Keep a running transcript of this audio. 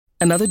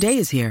Another day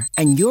is here,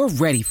 and you're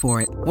ready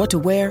for it. What to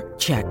wear?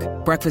 Check.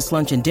 Breakfast,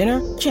 lunch, and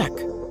dinner? Check.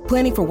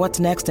 Planning for what's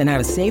next and how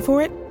to save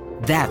for it?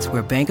 That's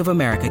where Bank of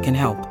America can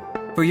help.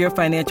 For your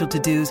financial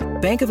to-dos,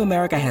 Bank of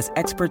America has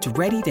experts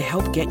ready to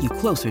help get you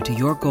closer to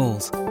your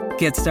goals.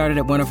 Get started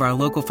at one of our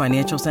local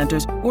financial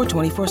centers or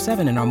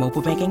 24/7 in our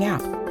mobile banking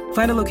app.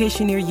 Find a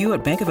location near you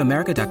at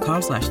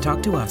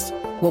bankofamerica.com/talktous.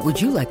 What would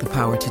you like the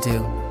power to do?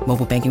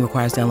 Mobile banking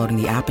requires downloading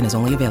the app and is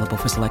only available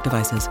for select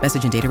devices.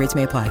 Message and data rates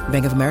may apply.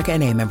 Bank of America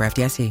N.A., member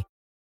FDIC.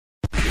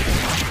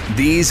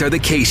 These are the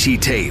Keishi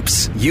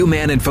tapes.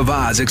 U-Man and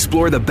Fawaz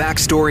explore the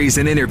backstories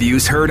and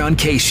interviews heard on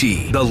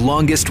Keishi, the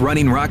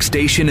longest-running rock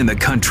station in the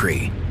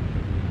country.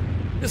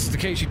 This is the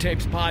Keishi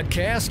Tapes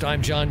podcast.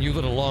 I'm John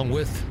Hewlett along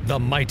with the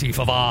mighty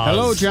Fawaz.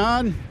 Hello,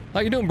 John.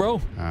 How you doing,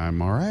 bro?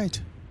 I'm all right.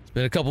 It's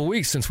been a couple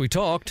weeks since we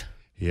talked.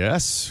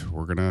 Yes,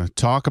 we're going to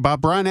talk about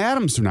Bryan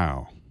Adams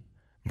now.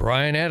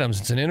 Bryan Adams.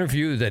 It's an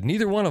interview that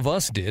neither one of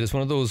us did. It's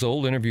one of those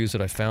old interviews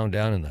that I found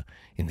down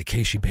in the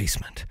Keishi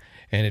basement.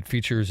 And it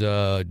features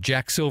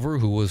Jack Silver,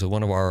 who was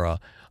one of our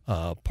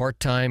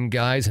part-time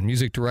guys and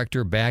music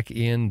director back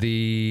in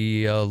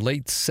the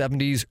late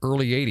 70s,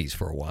 early 80s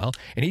for a while.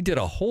 And he did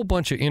a whole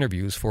bunch of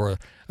interviews for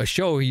a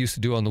show he used to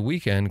do on the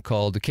weekend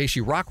called the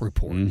Keishi Rock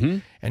Report. Mm-hmm.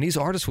 And these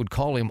artists would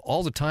call him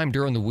all the time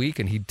during the week,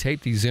 and he'd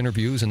tape these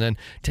interviews and then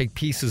take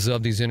pieces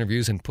of these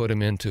interviews and put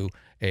them into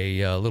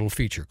a little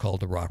feature called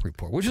the Rock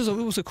Report, which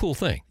was a cool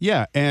thing.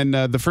 Yeah, and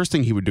the first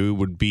thing he would do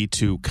would be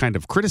to kind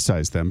of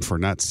criticize them for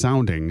not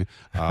sounding,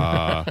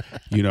 like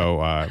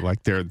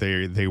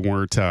they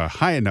weren't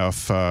high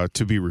enough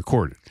to be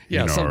recorded.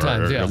 Yeah,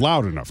 sometimes, or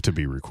loud enough to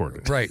be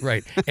recorded.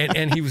 Right.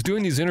 And he was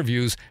doing these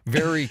interviews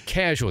very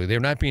casually. They're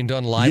not being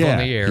done live on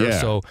the air.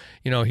 Yeah. So,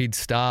 he'd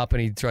stop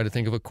and he'd try to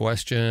think of a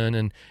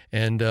question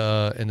and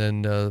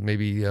then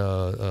maybe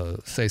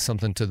say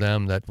something to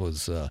them that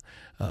was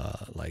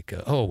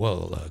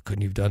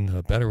couldn't you have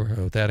done better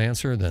with that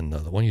answer than the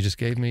one you just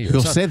gave me?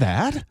 He'll say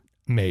that?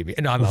 Maybe.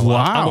 No, I'm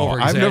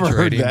I've never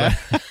heard that.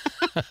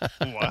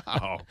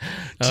 Wow.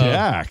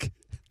 Jack.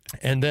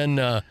 And then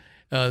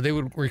they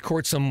would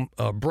record some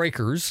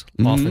breakers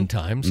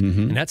oftentimes,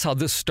 and that's how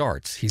this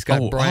starts. He's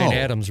got Bryan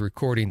Adams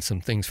recording some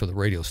things for the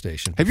radio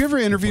station. Have you ever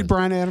interviewed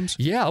Bryan Adams?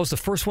 Yeah, I was the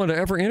first one to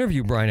ever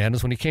interview Bryan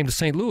Adams when he came to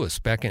St. Louis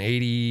back in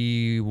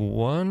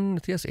 81.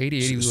 Yes,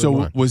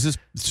 81.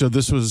 So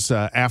this was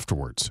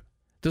afterwards?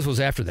 This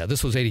was after that.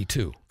 This was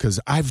 82. Because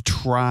I've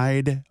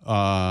tried...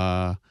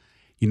 the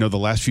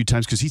last few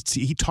times, because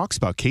he talks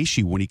about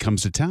Keishi when he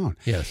comes to town.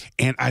 Yes.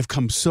 And I've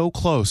come so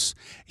close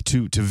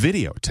to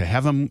video, to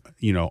have him,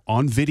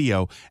 on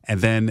video, and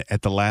then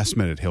at the last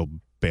minute, he'll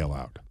bail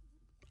out.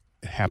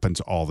 It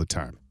happens all the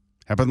time.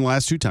 Happened the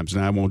last two times,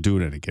 and I won't do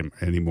it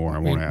anymore. I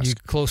won't ask. You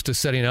close to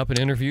setting up an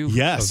interview?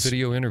 Yes. A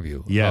video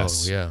interview?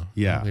 Yes. Oh, yeah.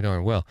 Yeah. We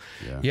darn well.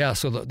 Yeah,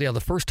 so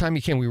the first time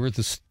he came, we were at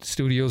the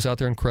studios out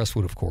there in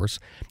Crestwood, of course.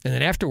 And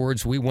then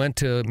afterwards, we went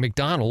to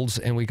McDonald's,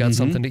 and we got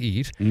something to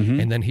eat. Mm-hmm.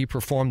 And then he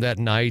performed that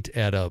night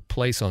at a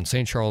place on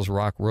St. Charles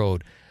Rock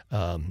Road.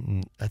 I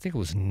think it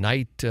was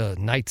Night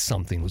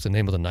something was the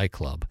name of the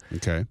nightclub.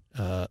 Okay.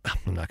 I'm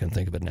not going to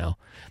think of it now.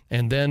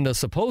 And then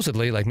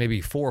supposedly, like maybe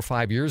 4 or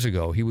 5 years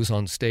ago, he was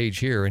on stage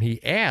here, and he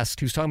was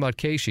talking about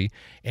Keishi,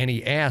 and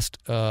he asked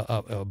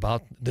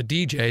about the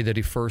DJ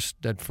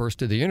that first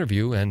did the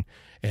interview, and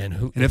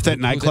who. And if that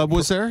nightclub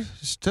was there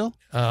still?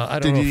 I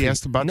don't know. Did he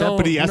ask about that?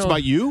 But he asked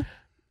about you?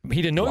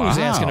 He didn't know he was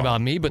asking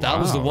about me, but that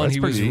was the one he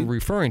was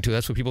referring to.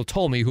 That's what people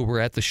told me who were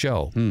at the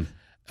show.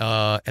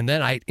 And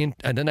then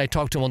I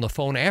talked to him on the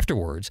phone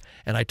afterwards,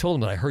 and I told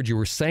him that I heard you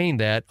were saying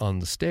that on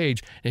the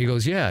stage, and he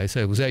goes, "Yeah." I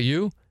said, "Was that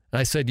you?" And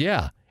I said,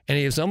 "Yeah." And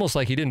it was almost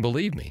like he didn't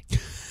believe me.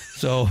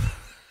 So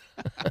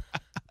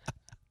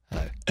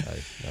I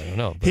don't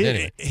know. But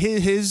anyway,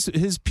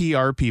 his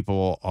PR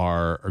people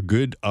are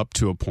good up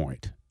to a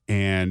point,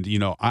 and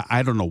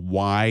I don't know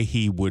why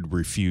he would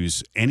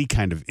refuse any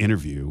kind of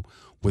interview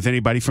with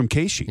anybody from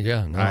Keishi.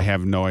 Yeah, no. I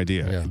have no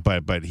idea. Yeah.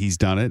 But he's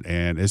done it,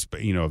 and it's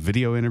a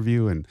video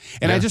interview, and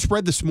I just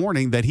read this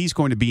morning that he's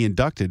going to be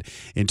inducted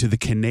into the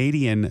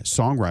Canadian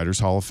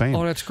Songwriters Hall of Fame.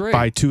 Oh, that's great.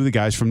 By two of the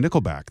guys from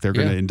Nickelback. They're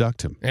going to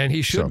induct him. And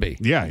he should be.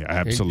 Yeah,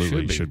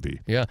 absolutely he should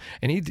be. Yeah,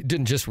 and he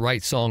didn't just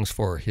write songs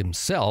for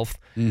himself,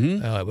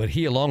 but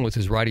he, along with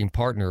his writing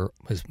partner,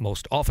 his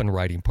most often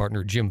writing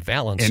partner, Jim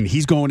Valance. And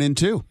he's going in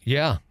too.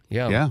 Yeah.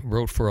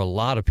 Wrote for a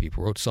lot of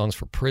people. Wrote songs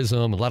for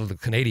Prism. A lot of the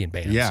Canadian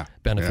bands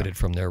benefited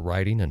from their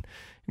writing, and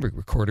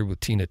recorded with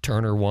Tina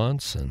Turner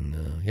once.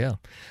 And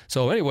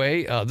So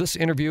anyway, this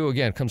interview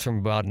again comes from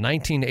about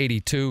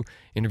 1982.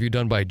 Interview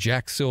done by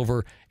Jack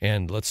Silver,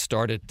 and let's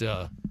start it.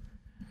 Here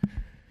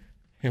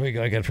we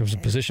go. I got to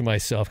position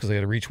myself because I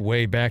got to reach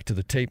way back to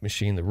the tape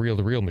machine, the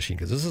reel-to-reel machine,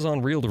 because this is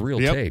on reel-to-reel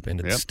tape,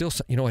 and it's still.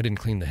 I didn't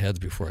clean the heads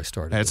before I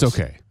started. That's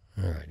okay.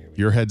 All right.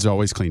 Your head's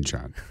always clean,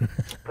 John.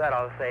 That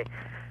I'll say.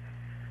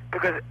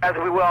 Because, as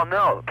we well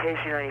know,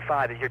 Keishi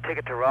 95 is your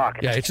ticket to rock.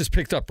 Yeah, it's just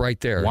picked up right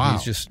there. Wow.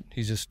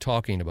 He's just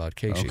talking about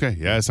Keishi. Okay,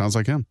 yeah, it sounds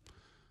like him.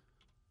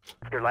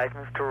 Your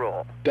license to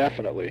roll.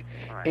 Definitely.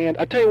 Right. And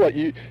I tell you what,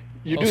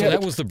 So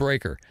that was the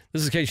breaker.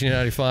 This is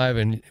KC95,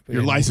 and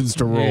you're licensed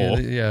to roll.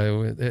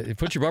 Yeah, it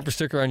puts your bumper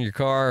sticker on your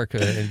car.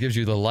 It gives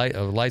you the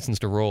a license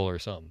to roll or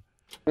something.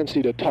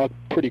 Tendency to talk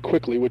pretty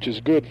quickly, which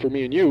is good for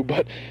me and you,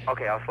 but...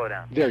 Okay, I'll slow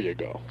down. There you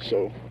go.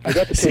 So, I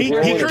got the tape See,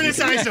 rolling. he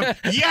criticized him.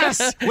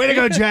 Yes! Way to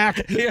go,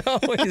 Jack. He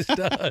always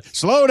does.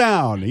 Slow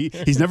down.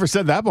 He's never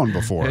said that one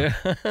before. Yeah.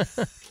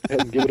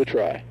 And give it a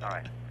try. All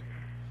right.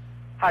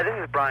 Hi, this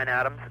is Bryan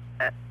Adams.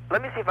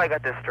 Let me see if I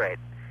got this straight.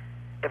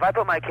 If I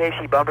put my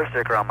KC bumper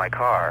sticker on my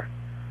car,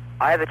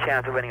 I have a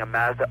chance of winning a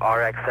Mazda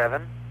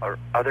RX-7 or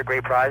other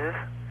great prizes?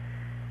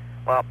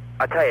 Well,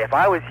 I'll tell you, if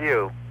I was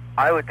you,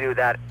 I would do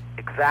that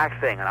exact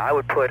thing, and I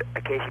would put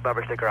a KC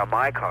bumper sticker on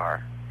my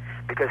car,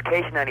 because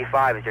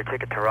KC95 is your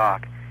ticket to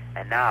rock,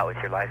 and now it's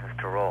your license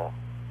to roll.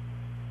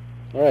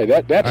 All right,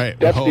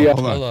 that's hold the...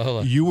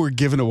 on. You were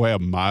giving away a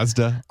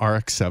Mazda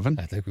RX-7?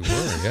 I think we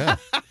were, yeah.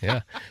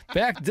 Yeah.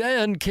 Back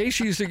then,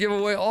 Casey used to give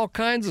away all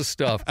kinds of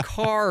stuff,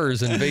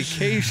 cars and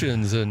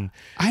vacations.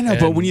 I know,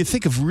 but when you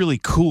think of really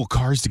cool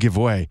cars to give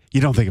away,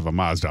 you don't think of a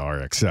Mazda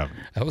RX-7.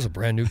 That was a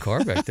brand new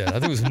car back then. I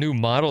think it was a new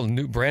model,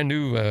 brand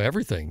new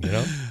everything, you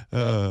know?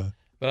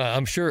 But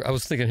I'm sure, I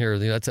was thinking here,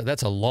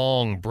 that's a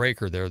long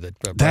breaker there.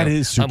 That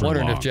is super I'm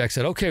wondering long. if Jack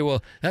said, okay,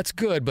 well, that's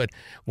good, but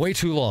way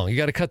too long. You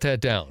got to cut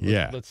that down.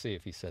 Yeah. Let's see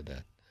if he said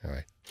that. All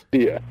right.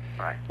 Yeah.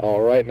 Right. All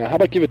right. Now, how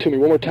about give it to me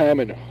one more time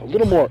and a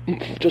little more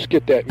oomph? Just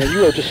get that. Man,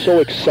 you are just so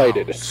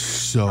excited.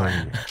 So,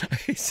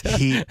 this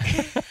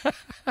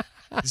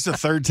is the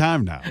third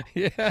time now.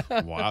 Yeah.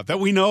 Wow, that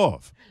we know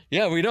of.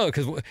 Yeah, we know,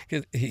 because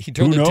he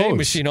turned Who the tape knows?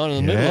 machine on in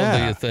the middle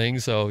Yeah. of the thing,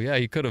 so yeah,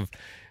 he could have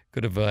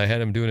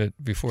had him doing it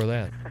before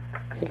that.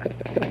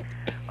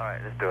 All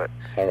right, let's do it.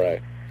 All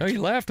right. Oh, he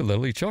laughed a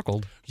little. He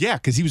chuckled. Yeah,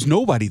 because he was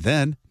nobody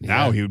then.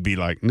 Now Yeah. he would be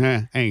like,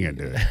 nah, I ain't going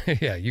to do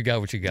it. Yeah, you got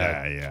what you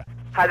got. Yeah.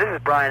 Hi, this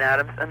is Bryan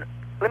Adams, and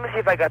let me see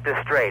if I got this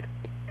straight.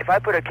 If I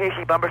put a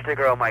KC bumper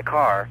sticker on my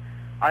car,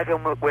 I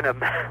can win a...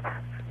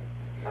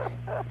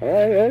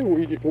 All right.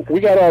 We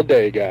got all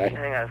day, guy.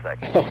 Hang on a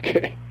second.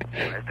 Okay.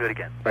 Let's do it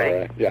again. Ready? All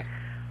right. Yeah.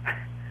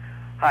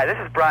 Hi, this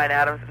is Bryan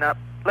Adams. Now,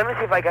 let me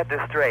see if I got this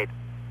straight.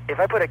 If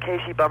I put a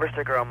KC bumper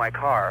sticker on my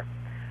car,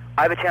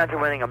 I have a chance of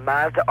winning a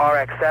Mazda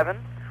RX-7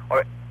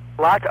 or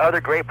lots of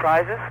other great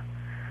prizes.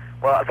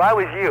 Well, if I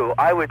was you,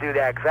 I would do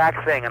the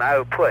exact thing, and I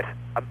would put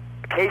a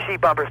KC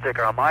bumper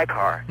sticker on my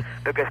car,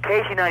 because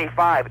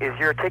KC95 is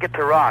your ticket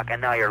to rock,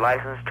 and now your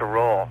license to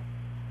roll.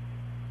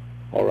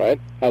 All right.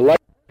 I like...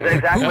 Is that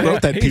exactly Who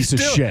wrote that He's piece of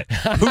still- shit?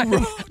 Who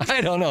wrote?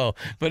 I don't know,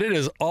 but it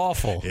is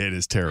awful. It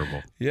is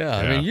terrible. Yeah,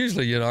 I mean,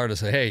 usually an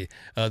artist say, hey,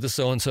 this is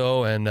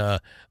so-and-so, and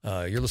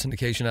you're listening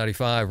to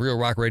KC95, Real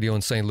Rock Radio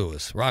in St.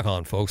 Louis. Rock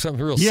on, folks.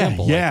 Something real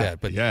simple like that.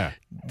 But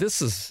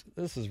this is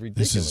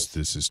ridiculous.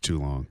 This is too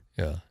long.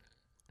 Yeah.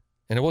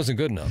 And it wasn't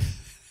good enough.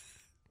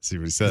 See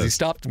what he 'Cause says. he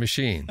stopped the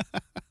machine.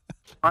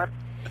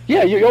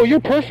 Yeah, you're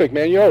perfect,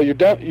 man. You're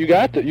down, you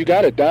got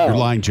it down. Your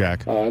line,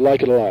 Jack. I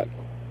like it a lot.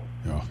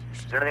 Oh.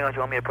 Is there anything else you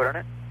want me to put on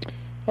it?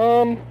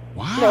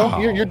 Wow.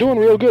 You're doing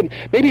real good.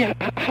 Maybe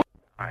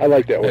I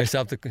like that He way.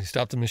 stopped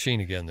the machine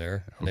again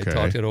there. And Okay. they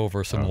talked it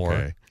over some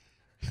more.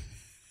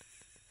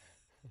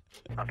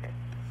 Okay.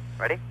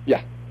 Ready?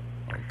 Yeah.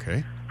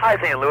 Okay.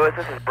 Hi, St. Louis.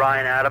 This is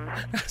Bryan Adams.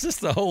 Is this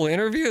the whole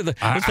interview?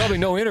 There's probably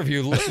no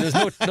interview. There's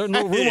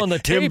no room on the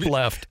tape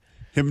left.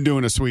 Him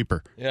doing a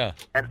sweeper. Yeah.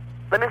 And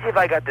let me see if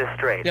I got this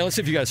straight. Yeah, let's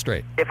see if you got it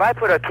straight. If I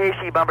put a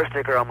KC bumper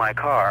sticker on my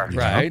car,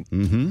 Right.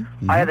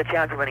 Mm-hmm. I have the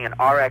chance of winning an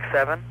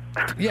RX-7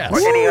 Yes. or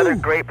any other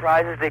great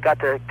prizes they got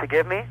to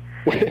give me.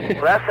 Well,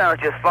 that sounds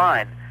just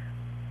fine.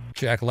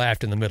 Jack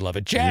laughed in the middle of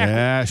it. Jack,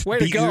 Yeah. way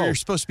to go. You're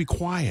supposed to be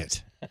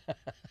quiet.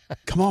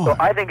 Come on. So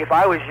I think if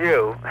I was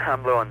you,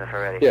 I'm blowing this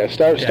already. Yeah,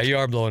 start Yeah, you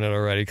are blowing it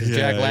already because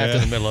Yeah, Jack laughed in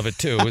yeah. the middle of it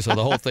too, so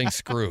the whole thing's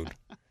screwed.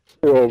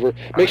 over.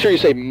 Make sure you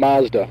say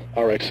Mazda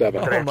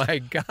RX-7. Oh my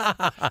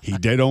God! He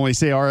did only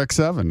say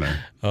RX-7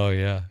 there. Oh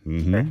yeah.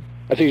 Mm-hmm.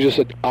 I think you just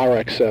said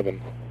RX-7.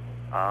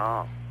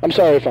 Oh. I'm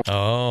sorry if I'm...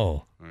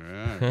 Oh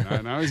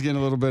Yeah. Now he's getting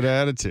a little bit of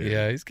attitude.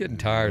 yeah, he's getting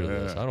tired of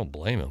this. I don't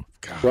blame him.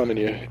 running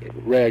you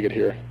ragged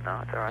here.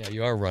 No, it's all right. Yeah,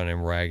 you are running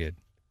ragged.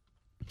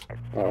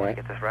 All right.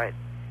 Get this right.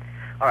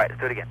 All right, let's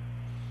do it again.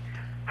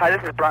 Hi,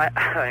 this is Bryan.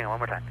 Hang on, one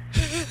more time.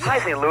 Hi,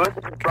 St. Louis.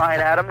 This is Bryan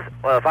Adams.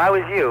 Well, if I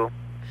was you,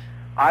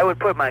 I would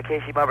put my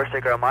KC bumper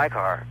sticker on my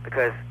car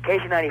because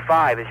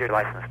KC95 is your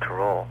license to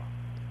roll.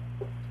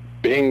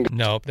 Bing.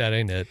 Nope, that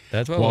ain't it.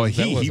 That's what. Well, that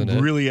he wasn't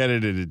it. really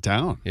edited it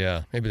down.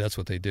 Yeah, maybe that's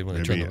what they did when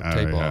they Maybe, turned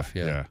the tape off.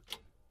 Yeah.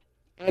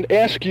 I'd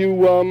ask you,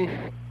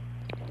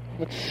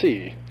 let's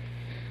see.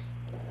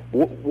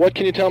 What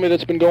can you tell me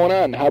that's been going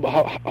on? How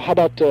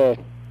about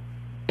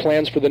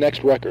plans for the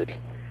next record?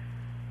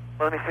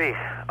 Well, let me see.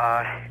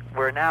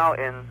 We're now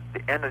in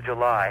the end of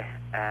July,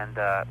 and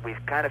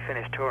we've kind of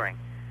finished touring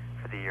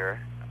for the year,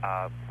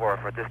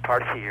 for this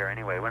part of the year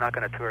anyway. We're not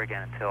going to tour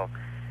again until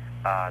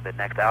the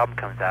next album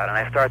comes out, and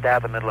I start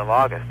that the middle of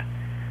August,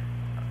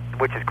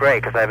 which is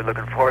great because I've been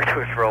looking forward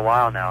to it for a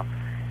while now.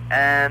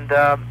 And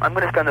I'm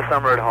going to spend the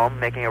summer at home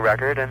making a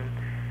record,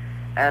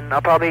 and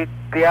I'll probably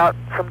be out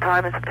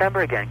sometime in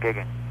September again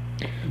gigging.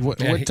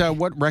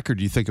 What record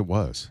do you think it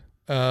was?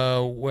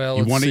 Well,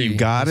 You let's see. You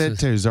got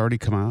This it? Has already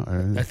come out?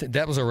 I think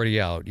that was already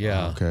out.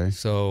 Yeah. Okay.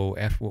 So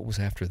what was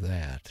after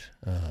that?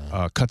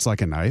 Cuts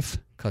Like a Knife.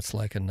 Cuts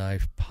Like a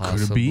Knife,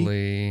 Could it be?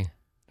 possibly.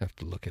 I have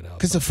to look it up.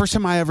 Because the first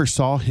time I ever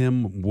saw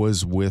him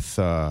was with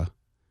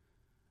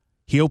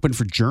he opened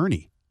for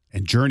Journey,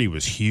 and Journey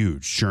was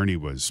huge. Journey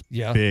was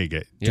big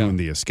at doing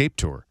the Escape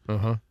tour.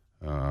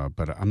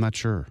 But I'm not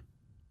sure.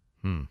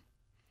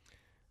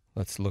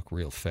 Let's look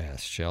real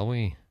fast, shall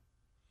we?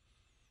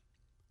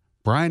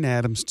 Bryan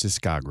Adams'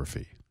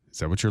 discography. Is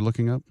that what you're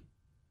looking up?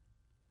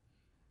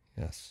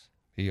 Yes.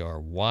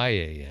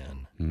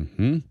 Bryan.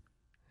 Mm-hmm.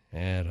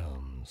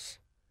 Adams.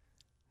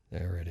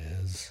 There it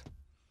is.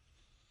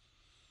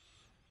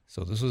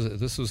 So this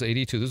was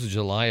 82. This was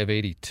July of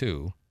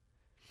 82.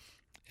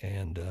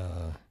 And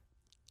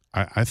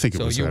I think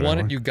it was. So that You Want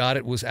hour. It, You Got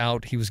It was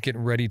out. He was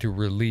getting ready to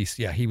release.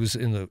 Yeah, he was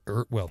in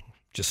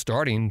just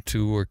starting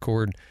to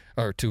record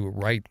or to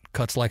write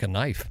Cuts Like a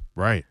Knife.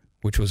 Right.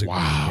 Which was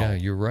wow. Yeah,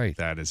 you're right.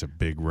 That is a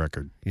big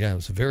record. Yeah, it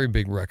was a very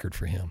big record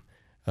for him.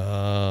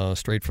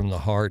 Straight from the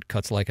Heart,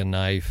 Cuts Like a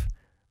Knife,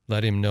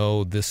 Let Him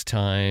Know This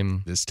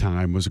Time. This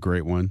Time was a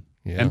great one.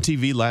 Yeah.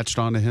 MTV latched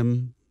onto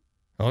him.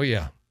 Oh,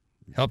 yeah.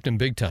 Helped him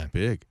big time.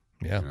 Big.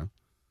 Yeah. You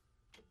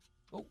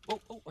know?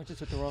 Oh, I just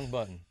hit the wrong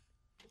button.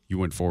 You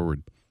went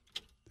forward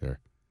there.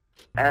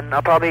 And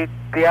I'll probably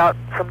be out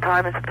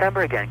sometime in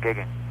September again,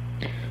 gigging.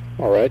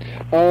 All right.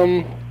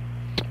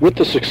 With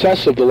the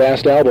success of the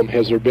last album,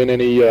 has there been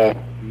any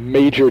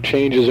major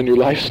changes in your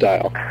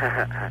lifestyle?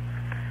 Yeah,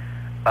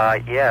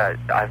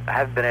 I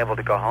haven't been able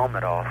to go home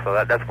at all,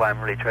 so that's why I'm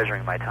really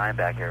treasuring my time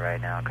back here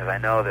right now, because I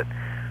know that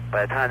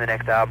by the time the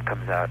next album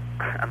comes out,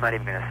 I'm not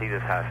even going to see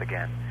this house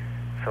again.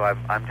 So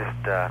I'm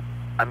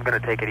going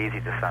to take it easy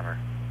this summer.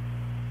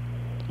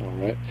 All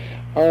right.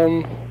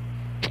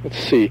 Let's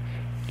see.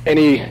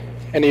 Any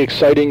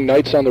exciting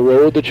nights on the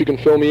road that you can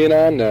fill me in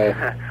on?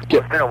 Well,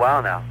 it's been a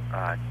while now,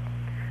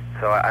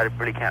 so I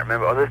really can't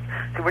remember.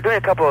 See, we're doing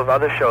a couple of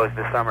other shows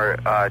this summer,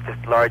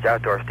 just large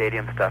outdoor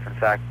stadium stuff. In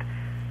fact,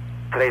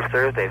 today's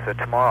Thursday, so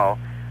tomorrow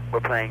we're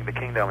playing the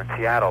Kingdom in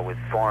Seattle with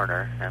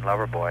Foreigner and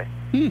Loverboy.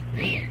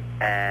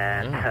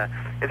 And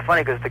it's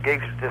funny because the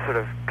gigs just sort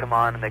of come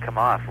on and they come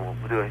off. We'll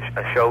do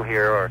a show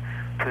here or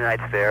 2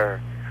 nights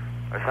there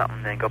or something,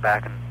 and then go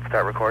back and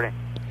start recording.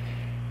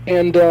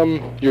 And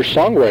your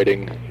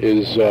songwriting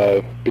is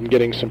been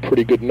getting some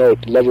pretty good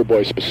note,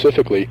 Loverboy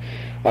specifically.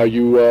 Are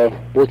you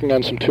working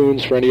on some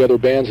tunes for any other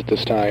bands at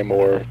this time,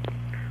 or?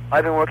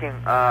 I've been working.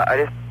 I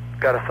just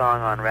got a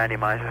song on Randy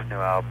Meisner's new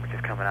album, which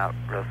is coming out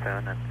real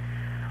soon, and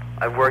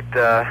I worked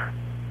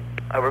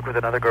with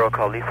another girl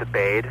called Lisa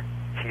Bade.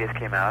 She just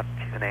came out.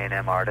 She's an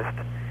A&M artist.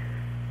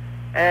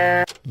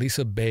 And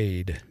Lisa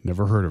Bade.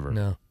 Never heard of her.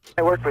 No.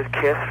 I worked with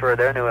Kiss for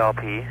their new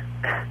LP.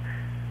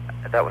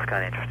 That was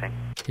kind of interesting.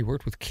 He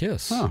worked with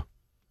Kiss. Huh.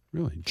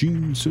 Really?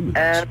 Gene Simmons.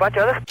 And a bunch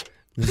of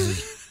other.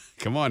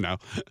 Come on now.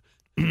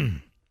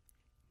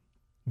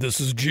 This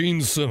is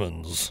Gene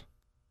Simmons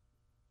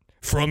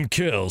from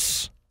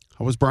Kiss.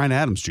 How was Bryan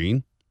Adams,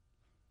 Gene?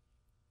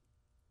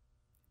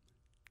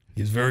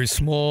 He's very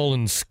small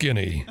and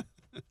skinny.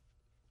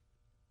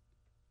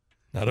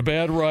 Not a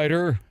bad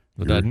writer,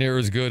 but not near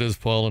as good as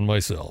Paul and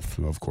myself.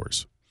 Of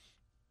course.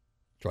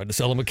 Tried to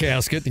sell him a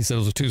casket, and he said it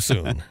was too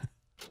soon.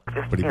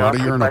 But he bought a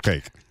urinal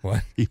cake.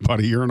 What? He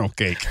bought a urinal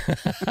cake.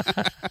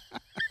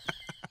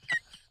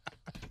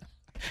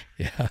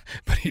 Yeah,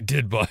 but he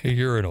did buy a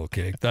urinal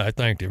cake. I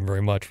thanked him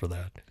very much for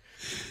that.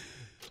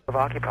 Of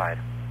Occupied.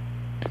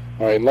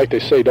 All right, and like they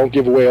say, don't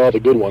give away all the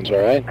good ones, all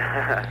right?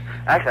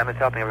 Actually, I'm just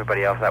helping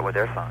everybody else out with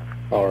their songs.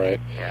 All right.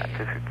 Yeah,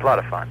 it's a lot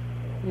of fun.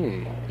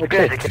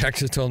 Okay. Jack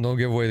just told him don't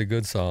give away the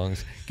good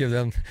songs. Give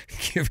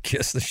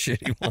Kiss the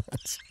shitty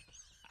ones.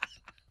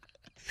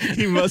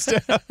 He must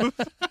have.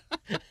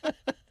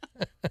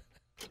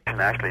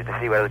 Actually, to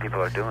see what other people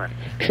are doing.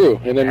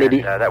 True, and then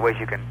maybe that way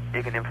you can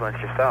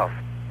influence yourself.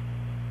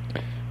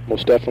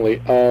 most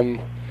definitely.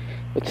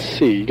 Let's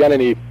see. You got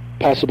any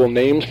possible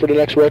names for the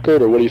next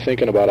record, or what are you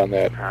thinking about on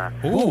that?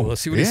 Ooh, let's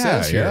see what he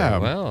says here. Yeah,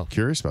 Wow. I'm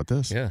curious about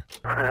this. Yeah.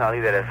 I'll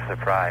leave that as a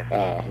surprise.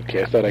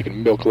 Okay. I thought I could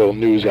milk a little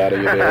news out of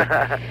you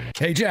there.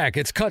 Hey, Jack,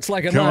 it's Cuts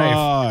Like a Come Knife.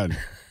 on.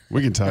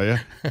 We can tell you.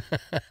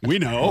 We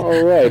know.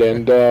 All right,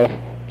 and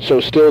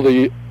so still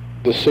the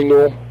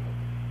single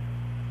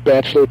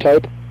bachelor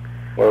type?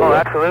 Or Oh,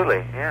 what?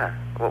 absolutely. Yeah.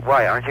 Well,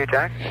 why aren't you,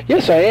 Jack?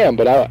 Yes, I am,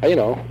 but I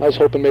was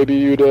hoping maybe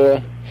you'd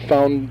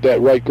found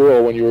that right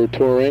girl when you were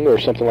touring or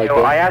something like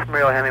Well, that. I asked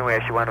Muriel Hemingway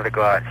if she wanted to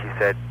go out, and she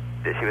said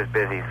that she was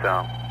busy.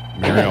 So.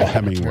 Muriel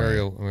Hemingway.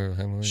 Muriel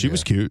Hemingway, She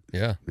was cute.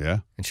 Yeah. Yeah.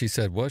 And she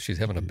said, what? She's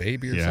having a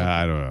baby or something?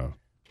 Yeah, I don't know.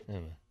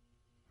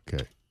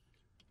 Okay.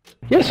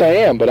 Yes, I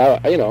am, but I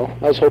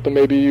was hoping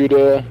maybe you'd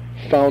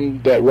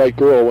found that right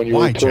girl when you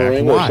Why, were Jack?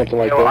 touring Why? or something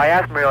like Well, that. I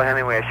asked Muriel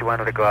Hemingway if she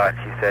wanted to go out,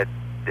 and she said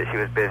that she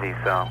was busy.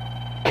 So.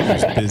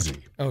 She's busy.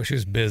 Oh, she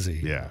was busy.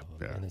 Yeah,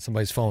 yeah. And then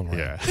somebody's phone rang.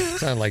 Yeah.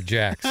 Sounded like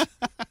Jack's.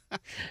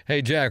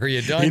 Hey, Jack, are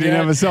you done He yet? didn't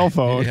have a cell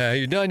phone. Yeah, are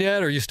you done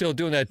yet, or are you still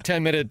doing that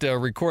 10-minute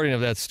recording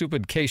of that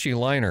stupid Casey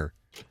liner?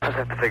 I'll just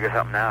have to figure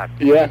something out.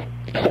 Yeah.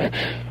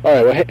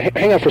 All right, well,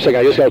 hang on for a second.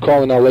 I just got a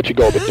call, and I'll let you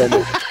go, but don't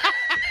move.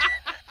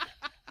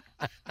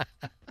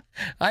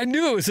 I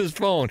knew it was his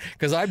phone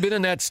because I've been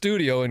in that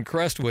studio in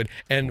Crestwood,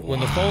 and when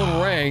the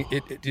phone rang,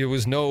 it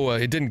was no,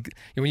 it didn't.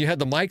 When you had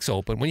the mics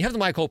open, when you have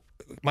the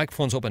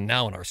microphones open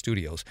now in our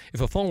studios,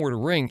 if a phone were to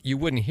ring, you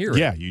wouldn't hear it.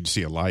 Yeah, you'd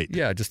see a light.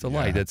 Yeah, just a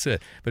light. That's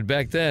it. But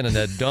back then, in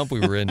that dump we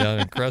were in down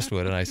in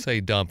Crestwood, and I say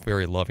dump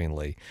very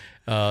lovingly,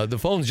 the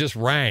phones just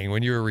rang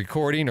when you were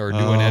recording or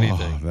doing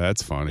anything.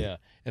 That's funny. Yeah.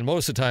 And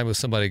most of the time it was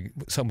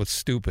somewhat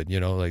stupid,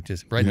 like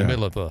just right in the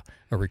middle of a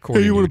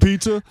recording. Hey, you want a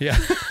pizza? Yeah.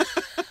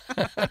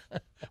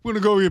 We're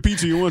going to go get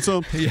pizza. You want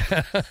some?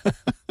 Yeah.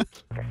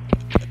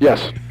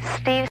 Yes.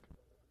 Steve.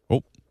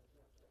 Oh,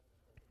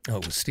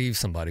 it was Steve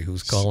somebody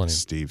who's calling him.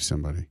 Steve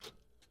somebody.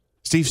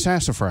 Steve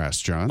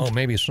Sassafras, John. Oh,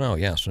 maybe so,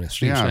 yes.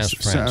 Steve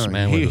Sassafras.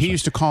 He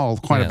used to call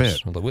quite a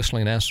bit. The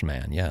Whistling S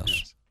Man,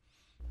 yes.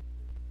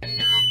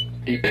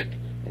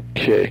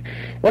 Okay.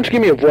 Why don't you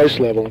give me a voice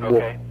level? And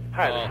Okay.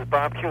 Hi, this is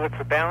Bob Kulick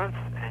for Balance.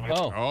 And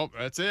Oh,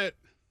 that's it.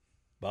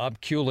 Bob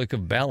Kulick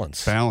of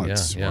Balance.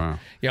 Balance, Yeah. wow.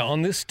 Yeah,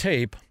 on this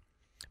tape,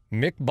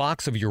 Mick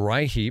Box of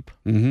Uriah Heep,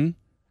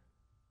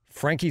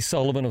 Frankie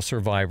Sullivan of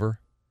Survivor,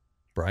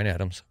 Bryan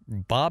Adams,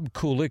 Bob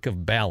Kulick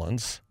of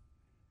Balance,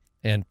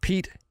 and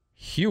Pete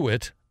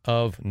Hewitt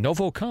of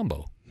Novo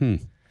Combo. Now,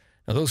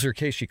 those are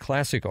KC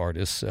Classic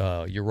artists,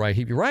 Uriah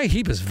Heep. Uriah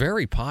Heep is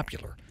very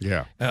popular.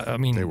 Yeah. I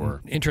mean, they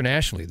were.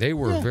 Internationally, they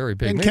were very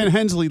big. And Ken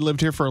Hensley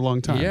lived here for a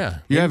long time. Yeah.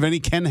 You have any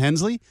Ken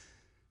Hensley?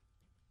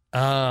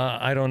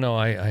 I don't know.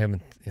 I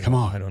haven't. Come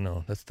on. I don't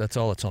know. That's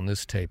all that's on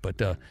this tape. But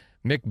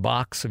Mick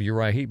Box of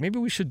Uriah Heep. Maybe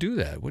we should do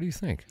that. What do you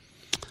think?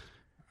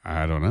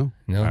 I don't know.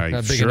 No,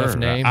 not big enough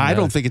name. I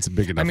don't think it's a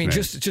big enough name. I mean,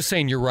 just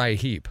saying Uriah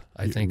Heep,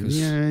 I think was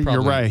probably,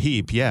 Uriah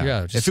Heep. Yeah.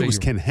 Yeah. If it was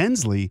Ken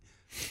Hensley,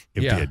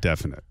 it'd be a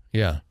definite.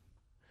 Yeah.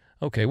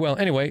 Okay. Well,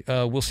 anyway,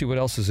 we'll see what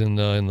else is in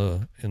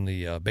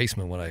the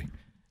basement when I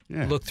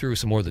look through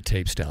some more of the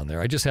tapes down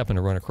there. I just happened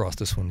to run across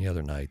this one the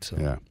other night. So.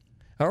 Yeah.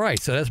 All right,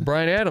 so that's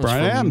Bryan Adams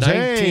from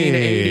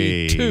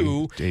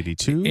 1982.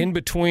 82. In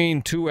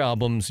between two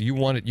albums, You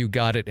Want It, You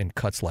Got It, and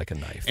Cuts Like a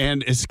Knife.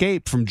 And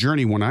Escape from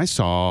Journey, when I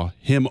saw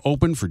him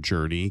open for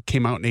Journey,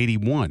 came out in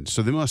 81.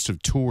 So they must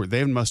have toured.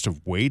 They must have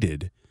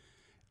waited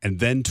and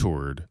then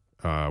toured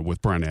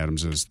with Bryan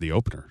Adams as the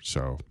opener.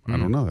 So I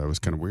don't know. That was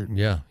kind of weird.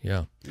 Yeah.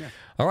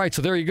 All right,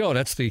 so there you go.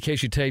 That's the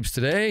KC Tapes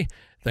today.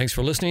 Thanks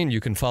for listening.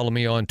 You can follow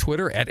me on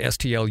Twitter at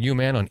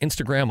STLUman. On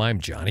Instagram, I'm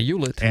Johnny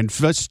Hewlett. And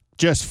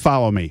just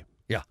follow me.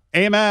 Yeah.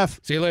 AMF.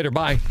 See you later.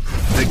 Bye.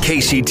 The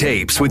KC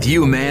Tapes with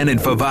U-Man and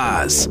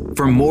Favaz.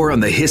 For more on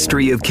the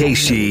history of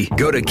KC,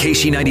 go to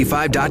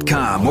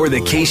KC95.com or the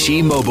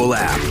KC mobile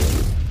app.